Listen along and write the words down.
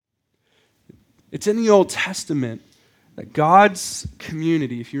It's in the Old Testament that God's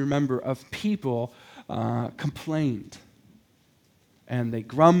community, if you remember, of people complained. And they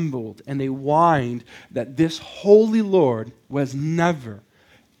grumbled and they whined that this holy Lord was never,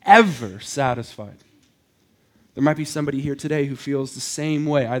 ever satisfied. There might be somebody here today who feels the same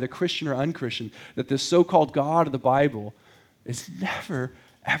way, either Christian or unchristian, that this so-called God of the Bible is never,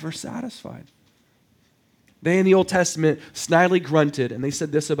 ever satisfied. They in the Old Testament snidely grunted, and they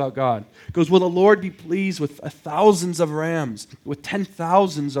said this about God. It goes, will the Lord be pleased with thousands of rams, with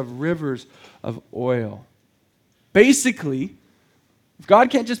 10,000s of rivers of oil? Basically, if God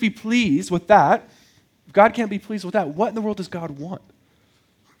can't just be pleased with that, what in the world does God want?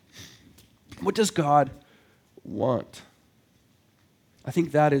 What does God want? I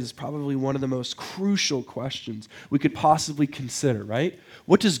think that is probably one of the most crucial questions we could possibly consider, right?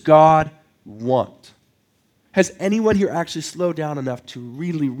 What does God want? Has anyone here actually slowed down enough to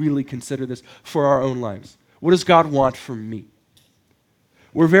really, really consider this for our own lives? What does God want from me?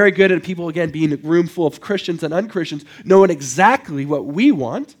 We're very good at people, again, being a room full of Christians and unchristians, knowing exactly what we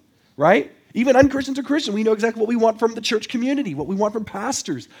want, right? Even unchristians or Christians, we know exactly what we want from the church community, what we want from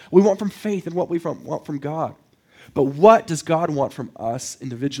pastors, what we want from faith, and what we want from God. But what does God want from us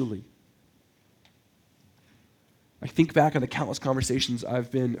individually? I think back on the countless conversations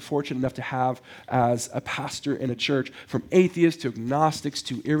I've been fortunate enough to have as a pastor in a church, from atheists to agnostics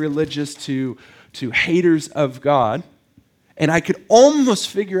to irreligious to haters of God. And I could almost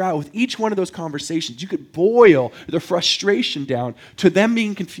figure out with each one of those conversations, you could boil the frustration down to them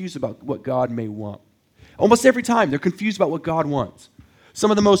being confused about what God may want. Almost every time, they're confused about what God wants.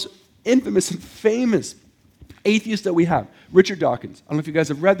 Some of the most infamous and famous atheists that we have, Richard Dawkins. I don't know if you guys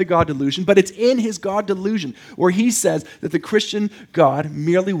have read The God Delusion, but it's in his God Delusion where he says that the Christian God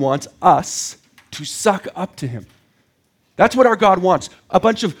merely wants us to suck up to him. That's what our God wants, a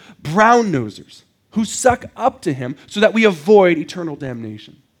bunch of brown-nosers who suck up to him so that we avoid eternal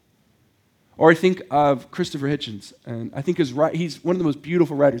damnation. Or I think of Christopher Hitchens, and I think he's one of the most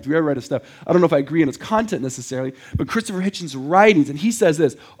beautiful writers. If you ever read his stuff, I don't know if I agree on his content necessarily, but Christopher Hitchens' writings, and he says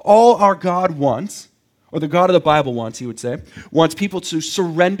this, all our God wants, or the God of the Bible wants, he would say, wants people to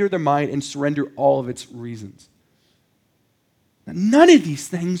surrender their mind and surrender all of its reasons. Now, none of these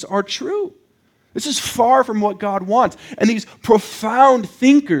things are true. This is far from what God wants. And these profound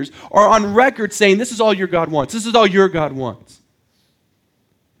thinkers are on record saying, this is all your God wants. This is all your God wants.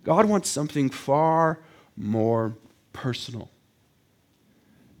 God wants something far more personal.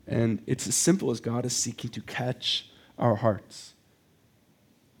 And it's as simple as God is seeking to catch our hearts.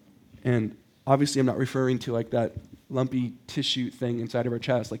 And obviously I'm not referring to like that lumpy tissue thing inside of our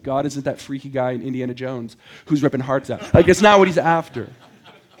chest. Like God isn't that freaky guy in Indiana Jones who's ripping hearts out. Like it's not what he's after.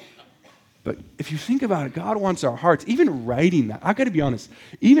 But if you think about it, God wants our hearts. Even writing that, I've got to be honest,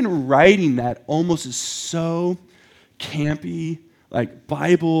 even writing that almost is so campy, like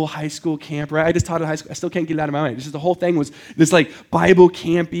Bible high school camp, right? I just taught at high school. I still can't get it out of my mind. It's just the whole thing was this like Bible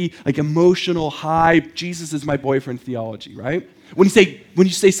campy, like emotional high, Jesus is my boyfriend theology, right? When you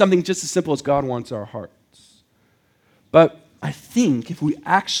say something just as simple as God wants our hearts. But I think if we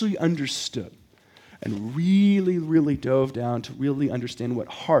actually understood and really, really dove down to really understand what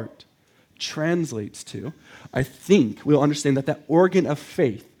heart translates to, I think we'll understand that organ of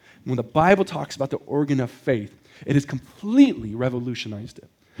faith, when the Bible talks about the organ of faith, it has completely revolutionized it.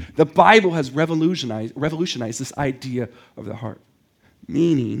 The Bible has revolutionized this idea of the heart.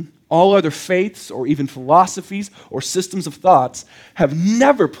 Meaning, all other faiths or even philosophies or systems of thoughts have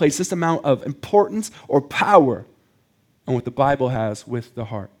never placed this amount of importance or power on what the Bible has with the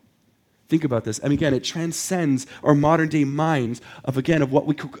heart. Think about this. And again, it transcends our modern day minds of what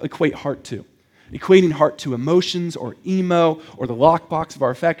we equate heart to. Equating heart to emotions or emo or the lockbox of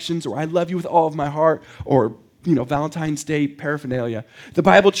our affections or I love you with all of my heart or Valentine's Day paraphernalia. The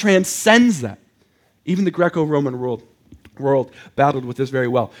Bible transcends that. Even the Greco-Roman world battled with this very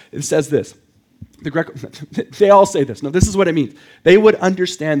well. It says this. They all say this. No, this is what it means. They would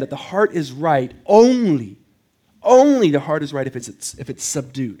understand that the heart is right only the heart is right if it's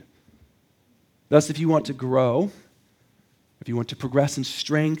subdued. Thus, if you want to grow, if you want to progress in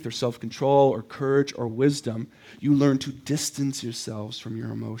strength or self-control or courage or wisdom, you learn to distance yourselves from your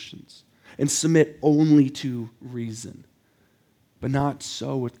emotions and submit only to reason. But not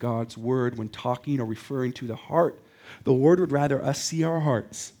so with God's word when talking or referring to the heart. The word would rather us see our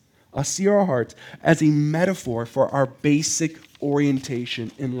hearts as a metaphor for our basic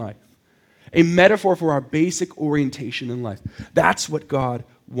orientation in life. A metaphor for our basic orientation in life. That's what God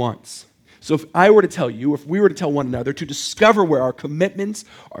wants. So if we were to tell one another to discover where our commitments,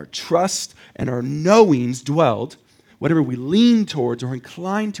 our trust, and our knowings dwelled, whatever we lean towards or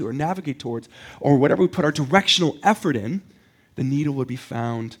incline to or navigate towards, or whatever we put our directional effort in, the needle would be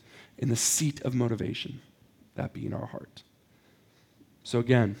found in the seat of motivation, that being our heart. So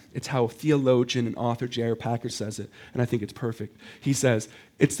again, it's how theologian and author J.I. Packer says it, and I think it's perfect. He says,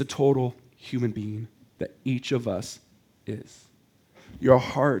 it's the total human being that each of us is. Your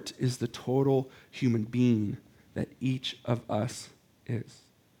heart is the total human being that each of us is.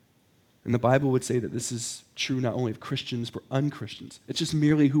 And the Bible would say that this is true not only of Christians, but unchristians. It's just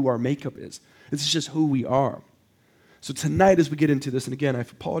merely who our makeup is. This is just who we are. So tonight as we get into this, and again, I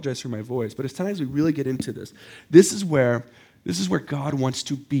apologize for my voice, but as tonight as we really get into this, this is where God wants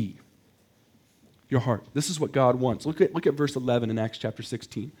to be. Your heart. This is what God wants. Look at verse 11 in Acts chapter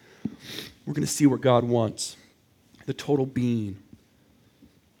 16. We're going to see what God wants. The total being.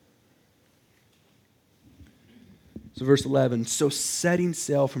 So verse 11, so setting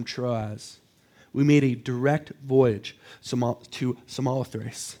sail from Troas, we made a direct voyage to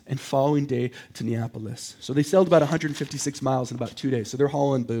Samothrace and following day to Neapolis. So they sailed about 156 miles in about 2 days. So they're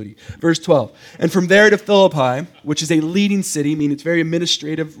hauling booty. Verse 12, and from there to Philippi, which is a leading city, meaning it's a very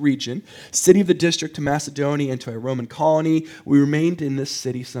administrative region, city of the district to Macedonia and to a Roman colony, we remained in this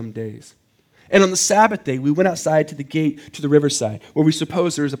city some days. And on the Sabbath day, we went outside to the gate to the riverside, where we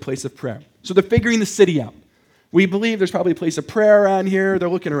suppose there is a place of prayer. So they're figuring the city out. We believe there's probably a place of prayer around here. They're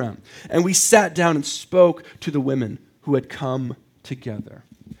looking around. And we sat down and spoke to the women who had come together.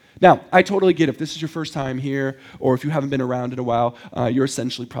 Now, I totally get it. If this is your first time here, or if you haven't been around in a while, you're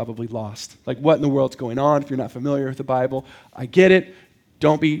essentially probably lost. Like, what in the world's going on if you're not familiar with the Bible? I get it.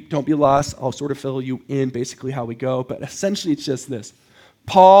 Don't be lost. I'll sort of fill you in basically how we go. But essentially, it's just this.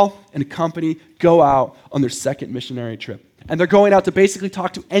 Paul and a company go out on their second missionary trip. And they're going out to basically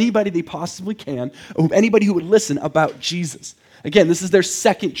talk to anybody they possibly can, or anybody who would listen about Jesus. Again, this is their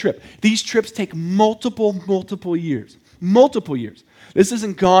second trip. These trips take multiple years. Multiple years. This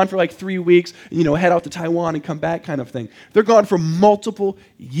isn't gone for like 3 weeks, head out to Taiwan and come back kind of thing. They're gone for multiple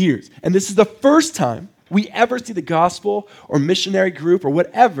years. And this is the first time we ever see the gospel or missionary group or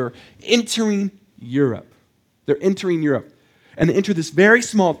whatever entering Europe. They're entering Europe. And they enter this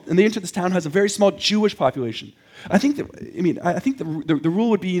town has a very small Jewish population. I think the rule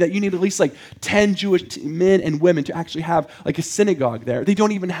would be that you need at least like 10 Jewish men and women to actually have like a synagogue there. They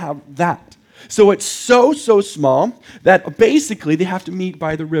don't even have that. So it's so small that basically they have to meet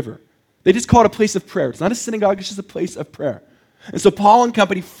by the river. They just call it a place of prayer. It's not a synagogue, it's just a place of prayer. And so Paul and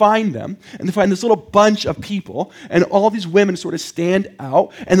company find them, and they find this little bunch of people, and all these women sort of stand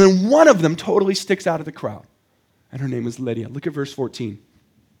out, and then one of them totally sticks out of the crowd. And her name is Lydia. Look at verse 14.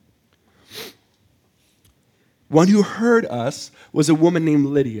 One who heard us was a woman named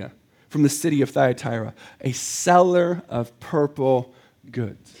Lydia from the city of Thyatira, a seller of purple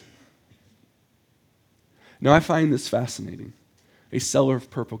goods. Now, I find this fascinating, a seller of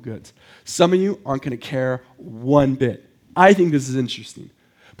purple goods. Some of you aren't going to care one bit. I think this is interesting.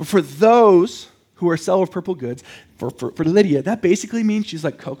 But for those who are a seller of purple goods, for Lydia, that basically means she's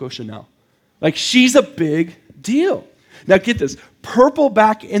like Coco Chanel. Like, she's a big deal. Now, get this. Purple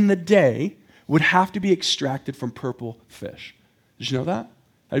back in the day would have to be extracted from purple fish. Did you know that?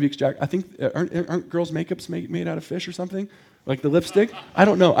 How to be extracted? I think, aren't girls' makeups made out of fish or something? Like the lipstick? I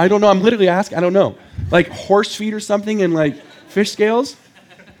don't know. I'm literally asking. I don't know. Like horse feet or something and like fish scales?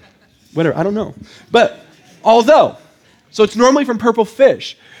 Whatever. I don't know. But so it's normally from purple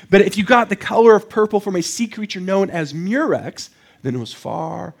fish. But if you got the color of purple from a sea creature known as murex, then it was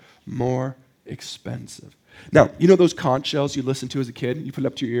far more expensive. Now, you know those conch shells you listened to as a kid? You put it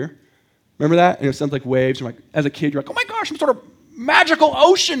up to your ear? Remember that? And it sounds like waves. And like, as a kid, you're like, oh my gosh, some sort of magical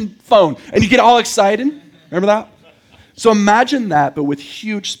ocean phone. And you get all excited. Remember that? So imagine that, but with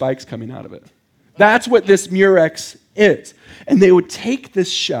huge spikes coming out of it. That's what this murex is. And they would take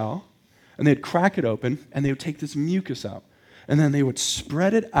this shell, and they'd crack it open, and they would take this mucus out. And then they would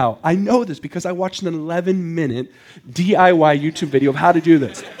spread it out. I know this because I watched an 11-minute DIY YouTube video of how to do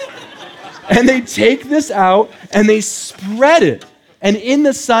this. And they take this out, and they spread it. And in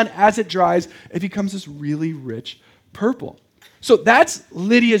the sun, as it dries, it becomes this really rich purple. So that's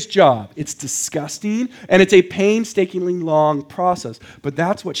Lydia's job. It's disgusting, and it's a painstakingly long process. But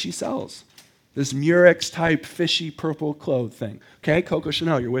that's what she sells. This murex-type fishy purple cloth thing. Okay, Coco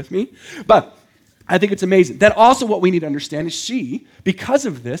Chanel, you're with me? But I think it's amazing. Then also what we need to understand is she, because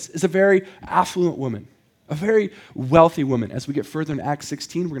of this, is a very affluent woman, a very wealthy woman. As we get further in Acts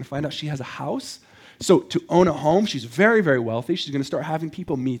 16, we're going to find out she has a house. So to own a home, she's very, very wealthy. She's going to start having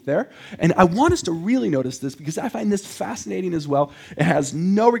people meet there. And I want us to really notice this because I find this fascinating as well. It has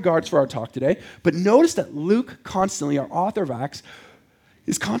no regards for our talk today. But notice that Luke constantly, our author of Acts,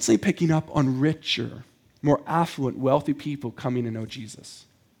 is constantly picking up on richer more affluent, wealthy people coming to know Jesus.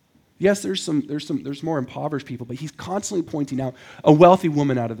 Yes, there's more impoverished people, but he's constantly pointing out a wealthy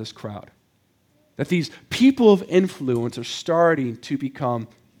woman out of this crowd. That these people of influence are starting to become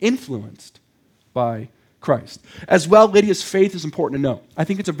influenced by Christ. As well, Lydia's faith is important to know. I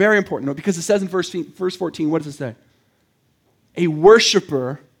think it's a very important note because it says in verse 14, what does it say? A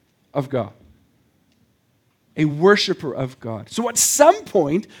worshiper of God. A worshiper of God. So at some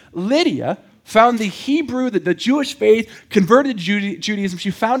point, Lydia found the Hebrew, the Jewish faith, converted to Judaism. She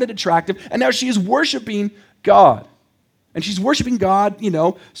found it attractive, and now she is worshiping God. And she's worshiping God,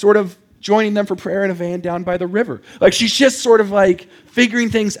 sort of joining them for prayer in a van down by the river. Like she's just sort of like figuring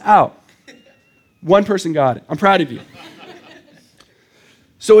things out. One person got it. I'm proud of you.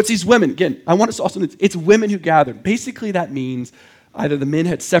 So it's these women. Again, I want us to also know it's women who gathered. Basically, that means either the men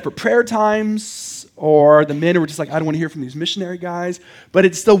had separate prayer times or the men were just like, I don't want to hear from these missionary guys. But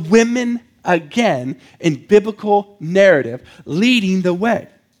it's the women, again, in biblical narrative, leading the way.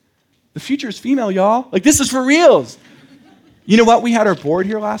 The future is female, y'all. Like, this is for reals. You know what? We had our board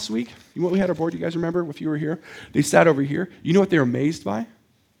here last week. You know what we had our board? You guys remember if you were here? They sat over here. You know what they were amazed by?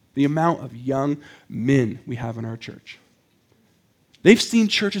 The amount of young men we have in our church. They've seen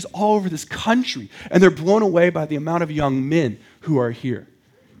churches all over this country, and they're blown away by the amount of young men who are here.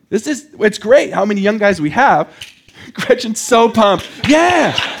 It's great how many young guys we have. Gretchen's so pumped.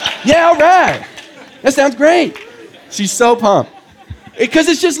 Yeah, all right. That sounds great. She's so pumped. Because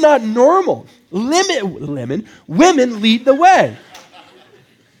it's just not normal. Women lead the way.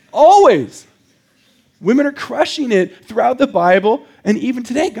 Always. Women are crushing it throughout the Bible, and even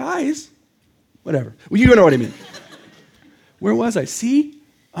today, guys. Whatever. Well, you know what I mean. Where was I? See?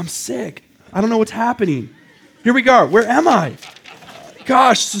 I'm sick. I don't know what's happening. Here we go. Where am I?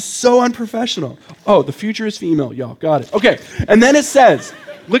 Gosh, this is so unprofessional. Oh, the future is female. Y'all got it. Okay. And then it says,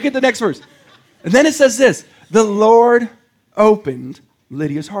 look at the next verse. And then it says this. The Lord opened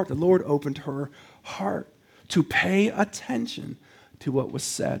Lydia's heart. The Lord opened her heart to pay attention to what was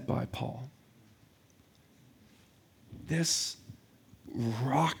said by Paul. This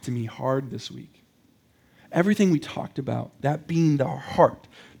rocked me hard this week. Everything we talked about, that being the heart,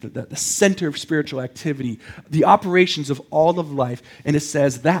 the center of spiritual activity, the operations of all of life, and it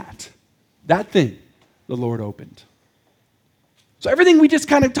says that thing, the Lord opened. So everything we just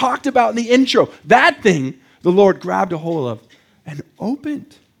kind of talked about in the intro, that thing, the Lord grabbed a hold of and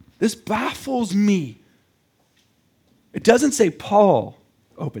opened. This baffles me. It doesn't say Paul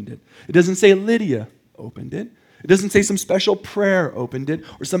opened it. It doesn't say Lydia opened it. It doesn't say some special prayer opened it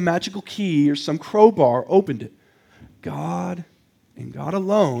or some magical key or some crowbar opened it. God and God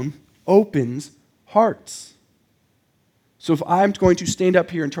alone opens hearts. So if I'm going to stand up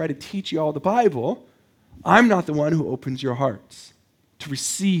here and try to teach you all the Bible, I'm not the one who opens your hearts to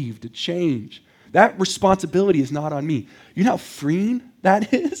receive, to change. That responsibility is not on me. You know how freeing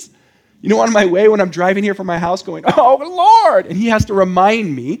that is? On my way when I'm driving here from my house going, oh, Lord, and he has to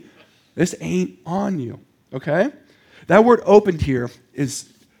remind me, this ain't on you. Okay? That word opened here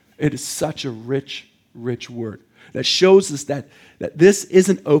is such a rich, rich word that shows us that this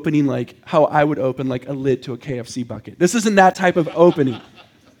isn't opening like how I would open like a lid to a KFC bucket. This isn't that type of opening.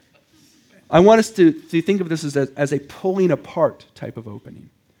 I want us to think of this as a pulling apart type of opening.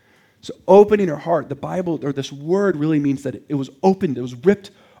 So opening our heart, the Bible, or this word really means that it was opened, it was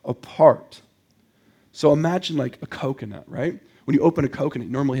ripped apart. So imagine like a coconut, right? When you open a coconut,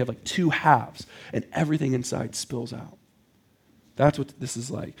 you normally have like two halves, and everything inside spills out. That's what this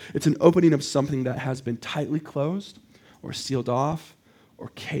is like. It's an opening of something that has been tightly closed or sealed off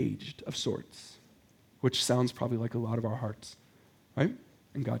or caged of sorts, which sounds probably like a lot of our hearts, right?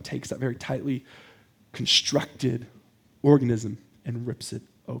 And God takes that very tightly constructed organism and rips it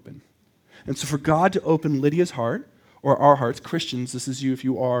open. And so for God to open Lydia's heart, or our hearts, Christians, this is you if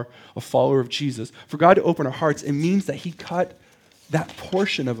you are a follower of Jesus, for God to open our hearts, it means that he cut that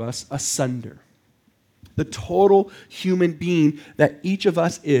portion of us asunder. The total human being that each of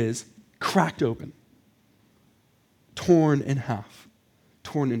us is cracked open, torn in half,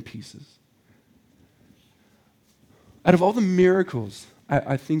 torn in pieces. Out of all the miracles,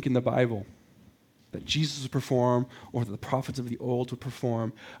 I think in the Bible, that Jesus would perform or that the prophets of the old would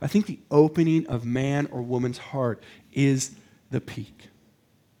perform, I think the opening of man or woman's heart is the peak.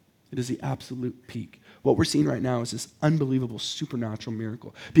 It is the absolute peak. What we're seeing right now is this unbelievable supernatural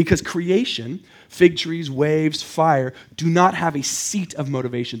miracle. Because creation, fig trees, waves, fire, do not have a seat of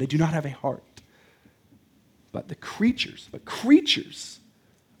motivation. They do not have a heart. But creatures,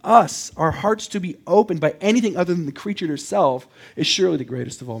 us, our hearts to be opened by anything other than the creature herself is surely the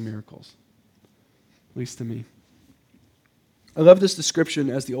greatest of all miracles. At least to me. I love this description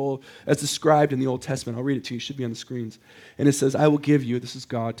as described in the Old Testament. I'll read it to you. It should be on the screens. And it says, I will give you, this is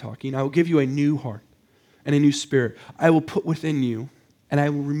God talking, I will give you a new heart and a new spirit. I will put within you, and I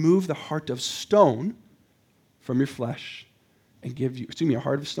will remove the heart of stone from your flesh and give you, a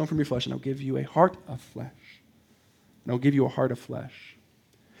heart of stone from your flesh, and I'll give you a heart of flesh. And I'll give you a heart of flesh.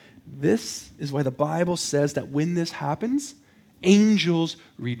 This is why the Bible says that when this happens, angels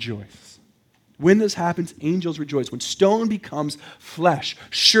rejoice. When this happens, angels rejoice. When stone becomes flesh,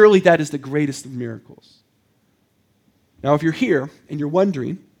 surely that is the greatest of miracles. Now, if you're here and you're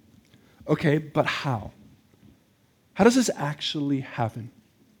wondering, okay, but how? How does this actually happen?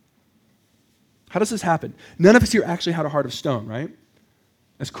 How does this happen? None of us here actually had a heart of stone, right?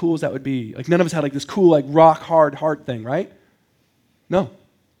 As cool as that would be. Like, none of us had like this cool, like rock hard heart thing, right? No.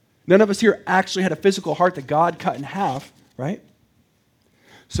 None of us here actually had a physical heart that God cut in half, right?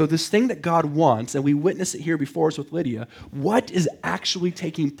 So this thing that God wants, and we witness it here before us with Lydia, what is actually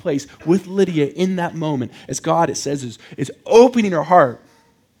taking place with Lydia in that moment as God, it says, is opening her heart?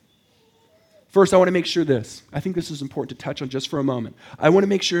 First, I want to make sure this. I think this is important to touch on just for a moment. I want to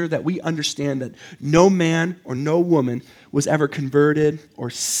make sure that we understand that no man or no woman was ever converted or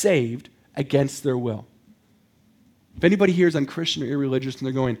saved against their will. If anybody here is unchristian or irreligious and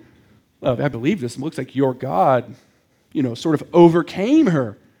they're going, well, I believe this, it looks like your God, sort of overcame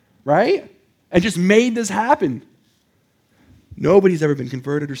her, right? And just made this happen. Nobody's ever been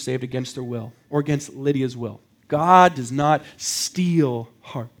converted or saved against their will or against Lydia's will. God does not steal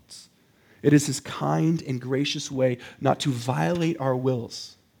hearts. It is his kind and gracious way not to violate our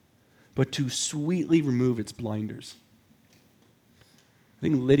wills, but to sweetly remove its blinders. I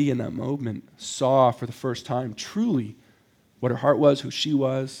think Lydia in that moment saw for the first time truly what her heart was, who she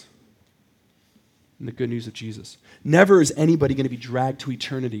was, and the good news of Jesus. Never is anybody going to be dragged to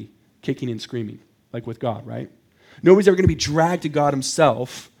eternity kicking and screaming, like with God, right? Nobody's ever going to be dragged to God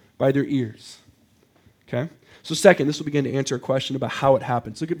himself by their ears. Okay? So second, this will begin to answer a question about how it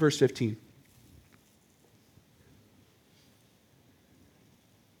happens. Look at verse 15.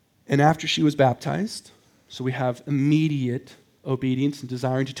 And after she was baptized, so we have immediate obedience and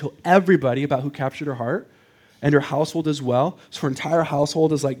desiring to tell everybody about who captured her heart, and her household as well. So her entire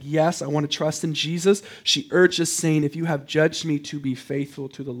household is like, yes, I want to trust in Jesus. She urges, saying, if you have judged me to be faithful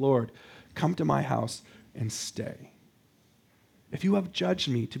to the Lord, come to my house and stay. If you have judged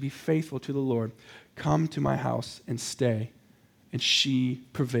me to be faithful to the Lord, come to my house and stay. And she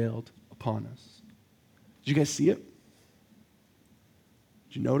prevailed upon us. Did you guys see it?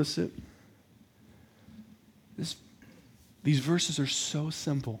 Did you notice it? These verses are so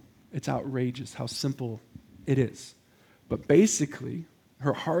simple. It's outrageous how simple it is. But basically,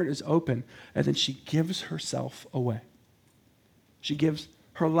 her heart is open, and then she gives herself away. She gives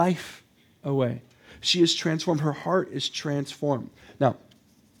her life away. She is transformed. Her heart is transformed. Now,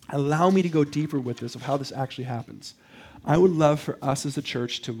 allow me to go deeper with this of how this actually happens. I would love for us as a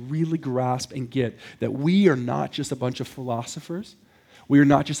church to really grasp and get that we are not just a bunch of philosophers. We are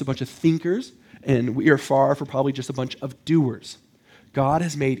not just a bunch of thinkers, and we are far from probably just a bunch of doers. God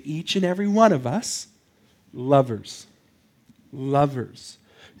has made each and every one of us lovers. Lovers.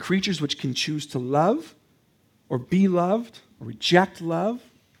 Creatures which can choose to love or be loved or reject love.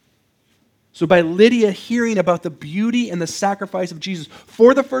 So by Lydia hearing about the beauty and the sacrifice of Jesus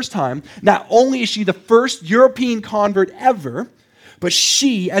for the first time, not only is she the first European convert ever, but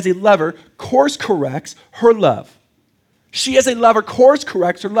she, as a lover, course corrects her love. She, as a lover, course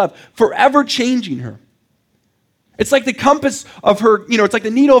corrects her love, forever changing her. It's like the compass of her, it's like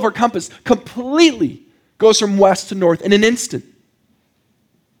the needle of her compass completely goes from west to north in an instant.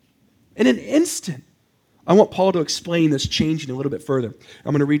 In an instant. I want Paul to explain this changing a little bit further.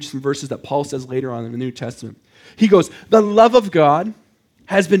 I'm going to read some verses that Paul says later on in the New Testament. He goes, the love of God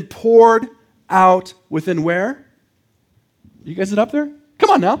has been poured out within where? You guys it up there? Come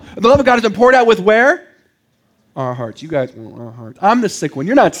on now. The love of God has been poured out with where? Our hearts. You guys want our hearts. I'm the sick one.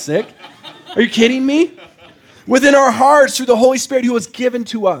 You're not sick. Are you kidding me? Within our hearts through the Holy Spirit who was given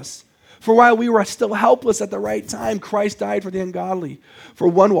to us. For while we were still helpless at the right time, Christ died for the ungodly. For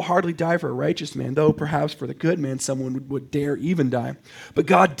one will hardly die for a righteous man, though perhaps for the good man someone would dare even die. But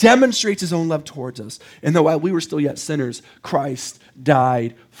God demonstrates his own love towards us. And though while we were still yet sinners, Christ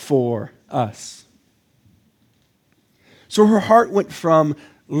died for us. So her heart went from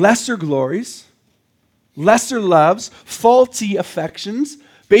lesser glories, lesser loves, faulty affections.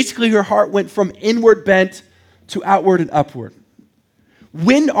 Basically, her heart went from inward bent to outward and upward.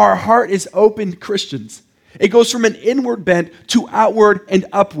 When our heart is open, Christians, it goes from an inward bent to outward and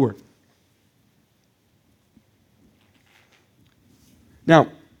upward. Now,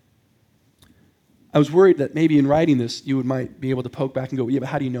 I was worried that maybe in writing this, you might be able to poke back and go, yeah, but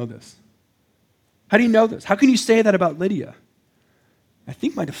how do you know this? How do you know this? How can you say that about Lydia? I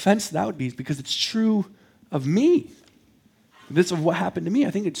think my defense to that would be because it's true of me. This is what happened to me.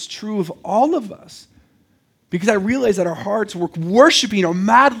 I think it's true of all of us. Because I realize that our hearts were worshiping or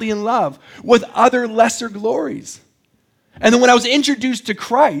madly in love with other lesser glories. And then when I was introduced to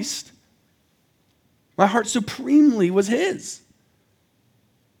Christ, my heart supremely was his.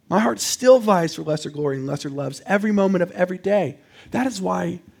 My heart still vies for lesser glory and lesser loves every moment of every day. That is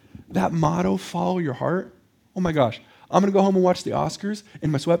why that motto, follow your heart, oh my gosh, I'm going to go home and watch the Oscars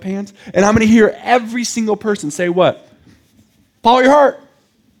in my sweatpants, and I'm going to hear every single person say what? Follow your heart.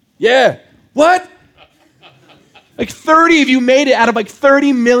 Yeah. What? Like 30 of you made it out of like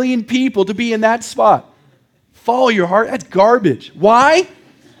 30 million people to be in that spot. Follow your heart? That's garbage. Why?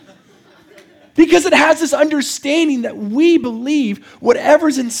 Because it has this understanding that we believe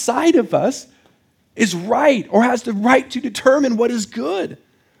whatever's inside of us is right or has the right to determine what is good.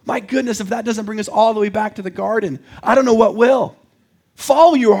 My goodness, if that doesn't bring us all the way back to the garden, I don't know what will.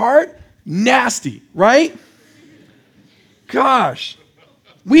 Follow your heart? Nasty, right? Gosh.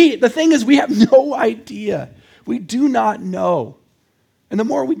 The thing is, we have no idea. We do not know. And the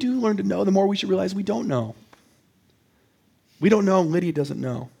more we do learn to know, the more we should realize we don't know. We don't know, Lydia doesn't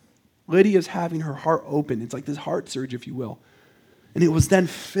know. Lydia's having her heart open. It's like this heart surge, if you will. And it was then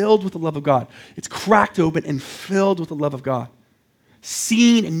filled with the love of God. It's cracked open and filled with the love of God.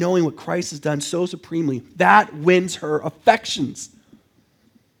 Seeing and knowing what Christ has done so supremely, that wins her affections.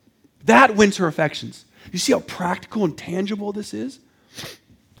 That wins her affections. You see how practical and tangible this is?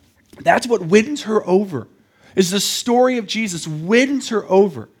 That's what wins her over. Is the story of Jesus wins her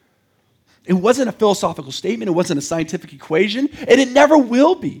over. It wasn't a philosophical statement. It wasn't a scientific equation. And it never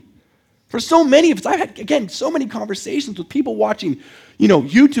will be. For so many of us, I've had, again, so many conversations with people watching,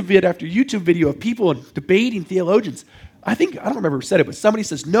 YouTube video after YouTube video of people debating theologians. I don't remember who said it, but somebody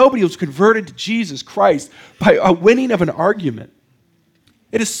says nobody was converted to Jesus Christ by a winning of an argument.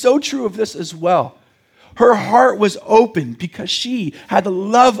 It is so true of this as well. Her heart was open because she had the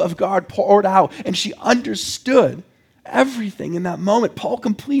love of God poured out and she understood everything in that moment. Paul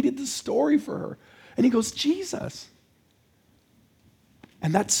completed the story for her. And he goes, Jesus.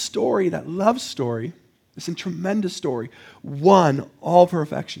 And that story, that love story, this tremendous story, won all of her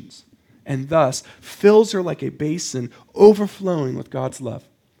affections and thus fills her like a basin overflowing with God's love.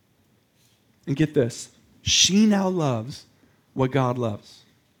 And get this, she now loves what God loves.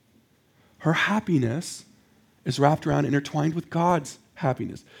 Her happiness is wrapped around, intertwined with God's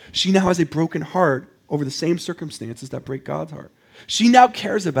happiness. She now has a broken heart over the same circumstances that break God's heart. She now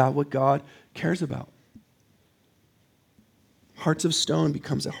cares about what God cares about. Hearts of stone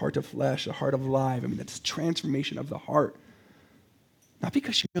becomes a heart of flesh, a heart of live. That's transformation of the heart. Not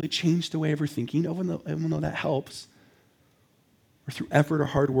because she really changed the way of her thinking, even though that helps, or through effort or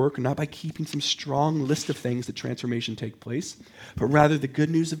hard work, or not by keeping some strong list of things that transformation take place, but rather the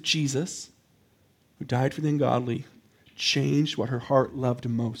good news of Jesus, who died for the ungodly, changed what her heart loved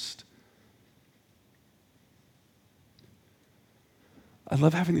most. I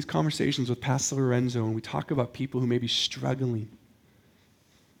love having these conversations with Pastor Lorenzo, and we talk about people who may be struggling.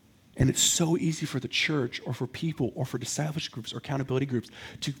 And it's so easy for the church or for people or for discipleship groups or accountability groups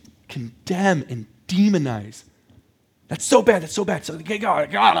to condemn and demonize. That's so bad, so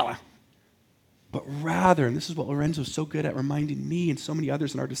God. But rather, and this is what Lorenzo's so good at reminding me and so many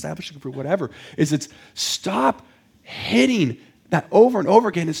others in our discipleship group or whatever, is it's stop hitting that over and over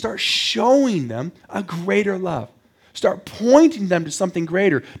again and start showing them a greater love. Start pointing them to something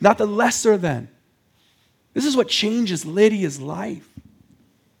greater, not the lesser than. This is what changes Lydia's life.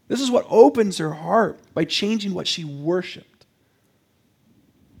 This is what opens her heart by changing what she worshiped.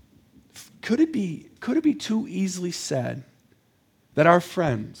 Could it be too easily said that our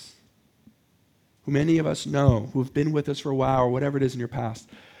friends, who many of us know, who have been with us for a while or whatever it is in your past,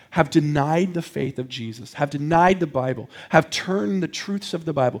 have denied the faith of Jesus, have denied the Bible, have turned the truths of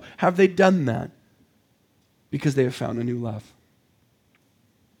the Bible? Have they done that because they have found a new love?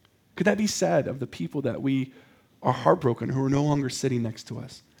 Could that be said of the people that we are heartbroken who are no longer sitting next to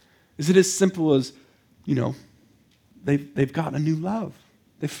us? Is it as simple as, they've gotten a new love.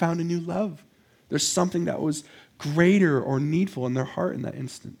 They've found a new love. There's something that was greater or needful in their heart in that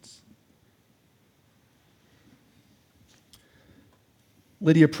instance.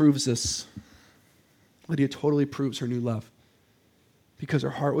 Lydia proves this. Lydia totally proves her new love. Because her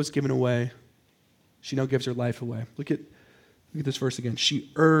heart was given away, she now gives her life away. Look at this verse again.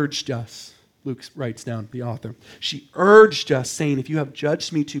 She urged us. Luke writes down, the author. She urged us, saying, if you have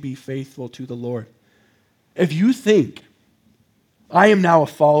judged me to be faithful to the Lord, if you think I am now a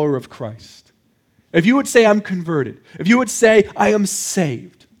follower of Christ, if you would say I'm converted, if you would say I am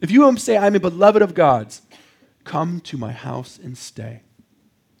saved, if you would say I'm a beloved of God's, come to my house and stay.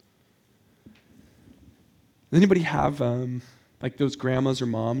 Does anybody have like those grandmas or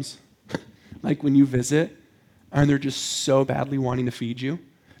moms, like when you visit, and they're just so badly wanting to feed you?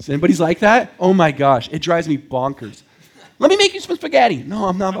 Is anybody's like that? Oh my gosh, it drives me bonkers. Let me make you some spaghetti. No,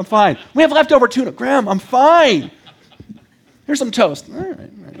 I'm not, I'm fine. We have leftover tuna. Graham, I'm fine. Here's some toast. All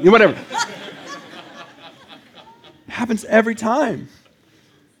right. Yeah, whatever. It happens every time.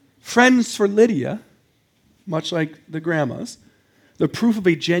 Friends for Lydia, much like the grandmas, the proof of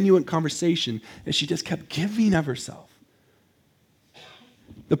a genuine conversation is she just kept giving of herself.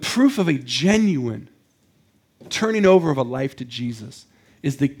 The proof of a genuine turning over of a life to Jesus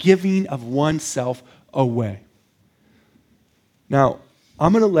is the giving of oneself away. Now,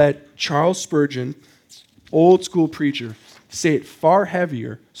 I'm going to let Charles Spurgeon, old school preacher, say it far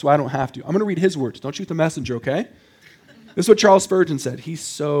heavier so I don't have to. I'm going to read his words. Don't shoot the messenger, okay? This is what Charles Spurgeon said. He's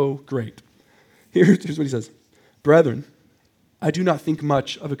so great. Here's what he says. Brethren, I do not think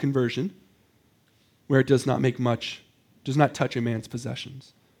much of a conversion where it does not touch a man's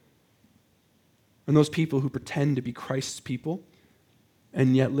possessions. And those people who pretend to be Christ's people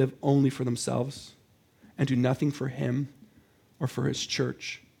and yet live only for themselves and do nothing for him or for his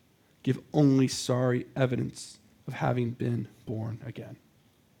church give only sorry evidence of having been born again.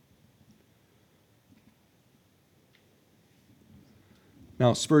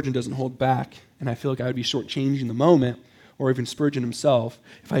 Now, Spurgeon doesn't hold back, and I feel like I would be shortchanging the moment, or even Spurgeon himself,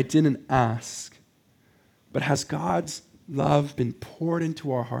 if I didn't ask, but has God's love been poured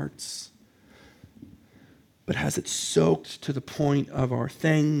into our hearts? But has it soaked to the point of our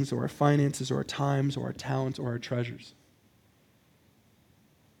things, or our finances, or our times, or our talents, or our treasures?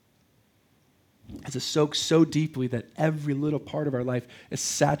 Has it soaked so deeply that every little part of our life is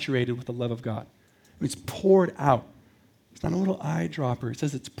saturated with the love of God? It's poured out. It's not a little eyedropper. It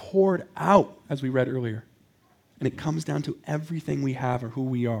says it's poured out, as we read earlier. And it comes down to everything we have or who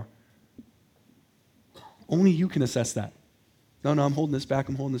we are. Only you can assess that. No, I'm holding this back,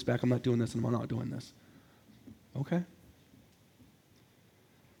 I'm not doing this, and I'm not doing this. Okay.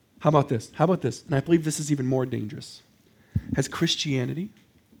 How about this? And I believe this is even more dangerous. Has Christianity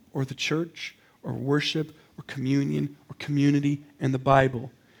or the church or worship or communion or community and the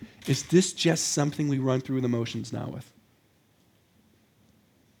Bible, is this just something we run through the motions now with?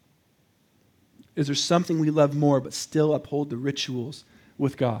 Is there something we love more but still uphold the rituals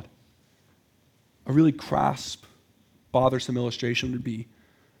with God? A really crass, bothersome illustration would be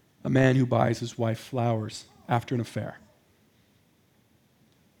a man who buys his wife flowers after an affair.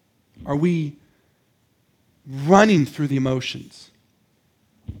 Are we running through the emotions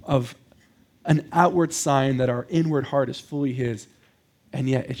of an outward sign that our inward heart is fully his, and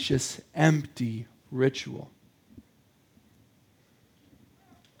yet it's just empty ritual?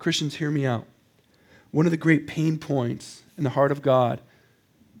 Christians, hear me out. One of the great pain points in the heart of God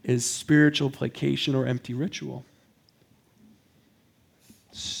is spiritual placation or empty ritual.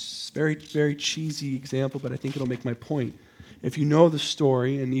 It's a very, very cheesy example, but I think it'll make my point. If you know the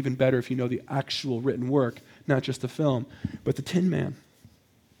story, and even better if you know the actual written work, not just the film, but the Tin Man.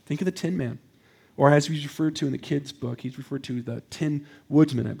 Think of the Tin Man. Or as he's referred to in the kids' book, he's referred to the Tin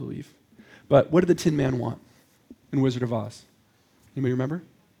Woodsman, I believe. But what did the Tin Man want in Wizard of Oz? Anybody remember?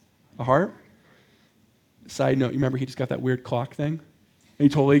 A heart? Side note, you remember he just got that weird clock thing? And he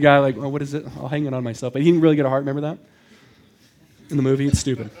told the guy, like, oh, what is it? I'll hang it on myself. But he didn't really get a heart, remember that? In the movie, it's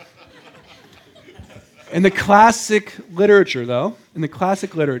stupid. In the classic literature, though,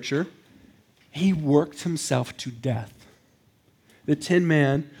 he worked himself to death. The Tin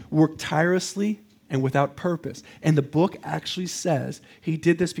Man worked tirelessly and without purpose. And the book actually says he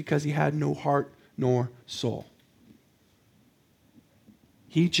did this because he had no heart nor soul.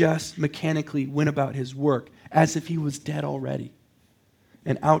 He just mechanically went about his work as if he was dead already.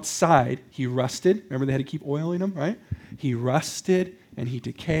 And outside, he rusted. Remember, they had to keep oiling him, right? He rusted, and he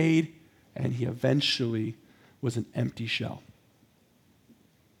decayed, and he eventually was an empty shell.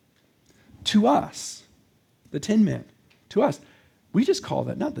 To us, the Tin Man, to us, we just call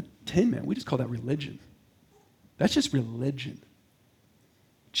that, not the Tin Man, we just call that religion. That's just religion.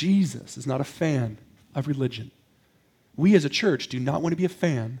 Jesus is not a fan of religion. We as a church do not want to be a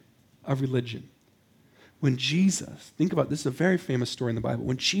fan of religion. When Jesus, think about this, is a very famous story in the Bible.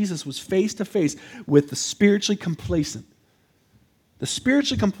 When Jesus was face to face with the spiritually complacent,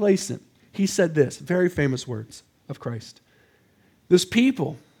 he said this, very famous words of Christ. This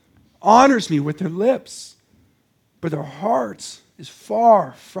people honors me with their lips, but their hearts is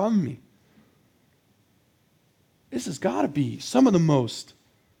far from me. This has got to be some of the most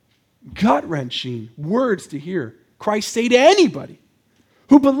gut-wrenching words to hear Christ say to anybody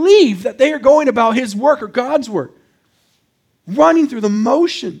who believe that they are going about his work or God's work, running through the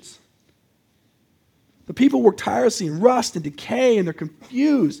motions. The people work tirelessly in rust and decay, and they're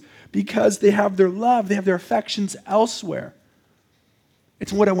confused because they have their love, they have their affections elsewhere.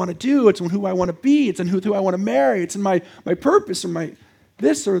 It's in what I want to do, it's in who I want to be, it's in who I want to marry, it's in my purpose or my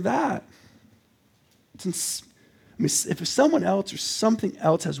this or that. If someone else or something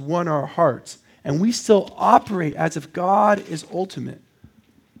else has won our hearts and we still operate as if God is ultimate,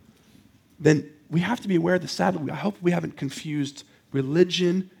 then we have to be aware of the sadly, I hope we haven't confused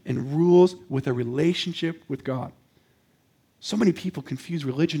religion and rules with a relationship with God. So many people confuse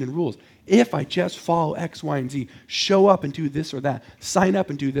religion and rules. If I just follow X, Y, and Z, show up and do this or that, sign up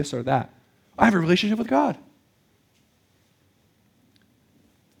and do this or that, I have a relationship with God.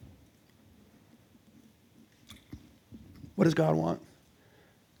 What does God want?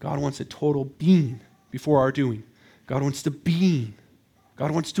 God wants a total being before our doing. God wants the being.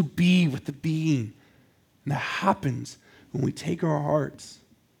 God wants to be with the being. And that happens when we take our hearts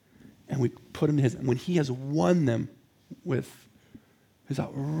and we put them in his, and when he has won them with his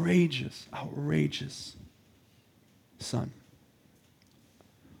outrageous, outrageous Son.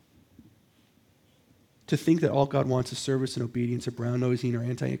 To think that all God wants is service and obedience or brown-nosing or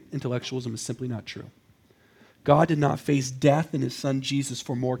anti-intellectualism is simply not true. God did not face death in his Son Jesus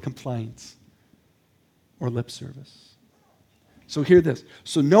for more compliance or lip service. So hear this.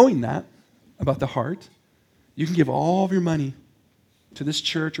 So knowing that about the heart, you can give all of your money to this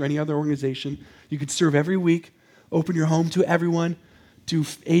church or any other organization. You could serve every week, open your home to everyone, do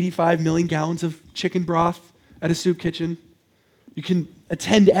 85 million gallons of chicken broth at a soup kitchen. You can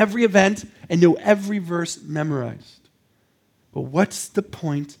attend every event and know every verse memorized. But what's the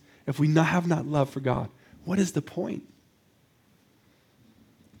point if we have not love for God? What is the point?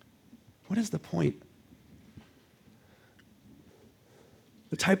 What is the point?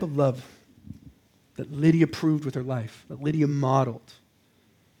 The type of love that Lydia proved with her life, that Lydia modeled,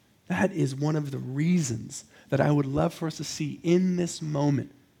 that is one of the reasons that I would love for us to see in this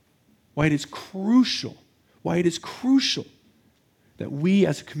moment why it is crucial that we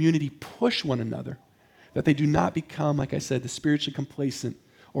as a community push one another, that they do not become, like I said, the spiritually complacent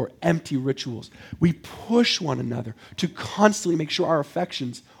or empty rituals. We push one another to constantly make sure our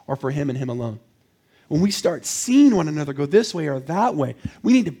affections are for him and him alone. When we start seeing one another go this way or that way,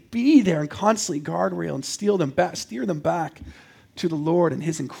 we need to be there and constantly guardrail and steer them back to the Lord and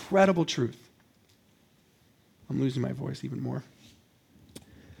his incredible truth. I'm losing my voice even more.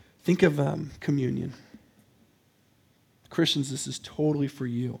 Think of communion. Christians, this is totally for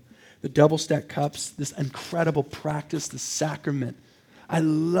you. The double-stacked cups, this incredible practice, the sacrament. I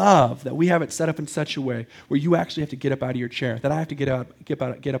love that we have it set up in such a way where you actually have to get up out of your chair, that I have to get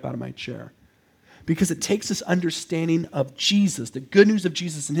up out of my chair. Because it takes this understanding of Jesus, the good news of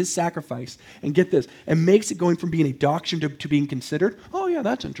Jesus and his sacrifice, and get this, and makes it going from being a doctrine to being considered, oh yeah,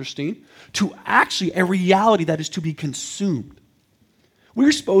 that's interesting, to actually a reality that is to be consumed.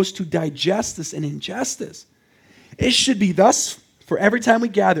 We're supposed to digest this and ingest this. It should be thus, for every time we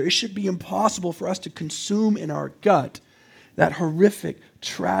gather, it should be impossible for us to consume in our gut that horrific,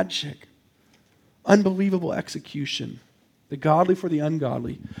 tragic, unbelievable execution, the godly for the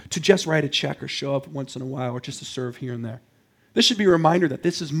ungodly, to just write a check or show up once in a while or just to serve here and there. This should be a reminder that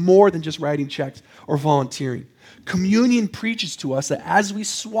this is more than just writing checks or volunteering. Communion preaches to us that as we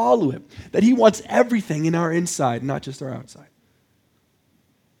swallow it, that he wants everything in our inside, not just our outside.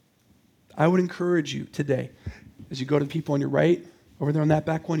 I would encourage you today, as you go to the people on your right, over there on that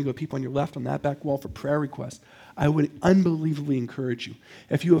back one, you go to people on your left on that back wall for prayer requests. I would unbelievably encourage you,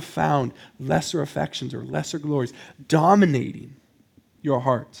 if you have found lesser affections or lesser glories dominating your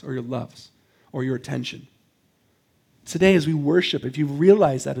hearts or your loves or your attention, today as we worship, if you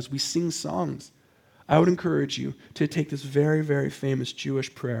realize that as we sing songs, I would encourage you to take this very, very famous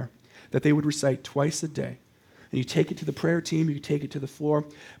Jewish prayer that they would recite twice a day. And you take it to the prayer team, you take it to the floor,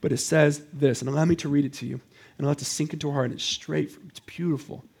 but it says this, and allow me to read it to you, and allow it to sink into our heart, and it's straight, it's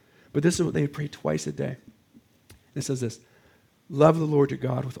beautiful. But this is what they pray twice a day. It says this: love the Lord your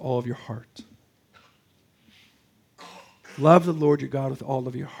God with all of your heart. Love the Lord your God with all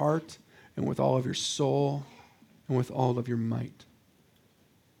of your heart and with all of your soul and with all of your might.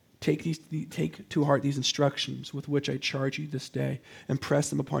 Take to heart these instructions with which I charge you this day, and press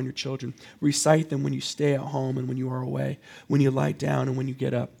them upon your children. Recite them when you stay at home and when you are away, when you lie down and when you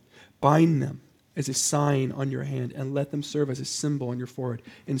get up. Bind them as a sign on your hand, and let them serve as a symbol on your forehead.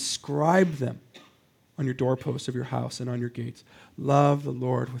 Inscribe them on your doorposts of your house and on your gates. Love the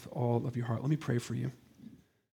Lord with all of your heart. Let me pray for you.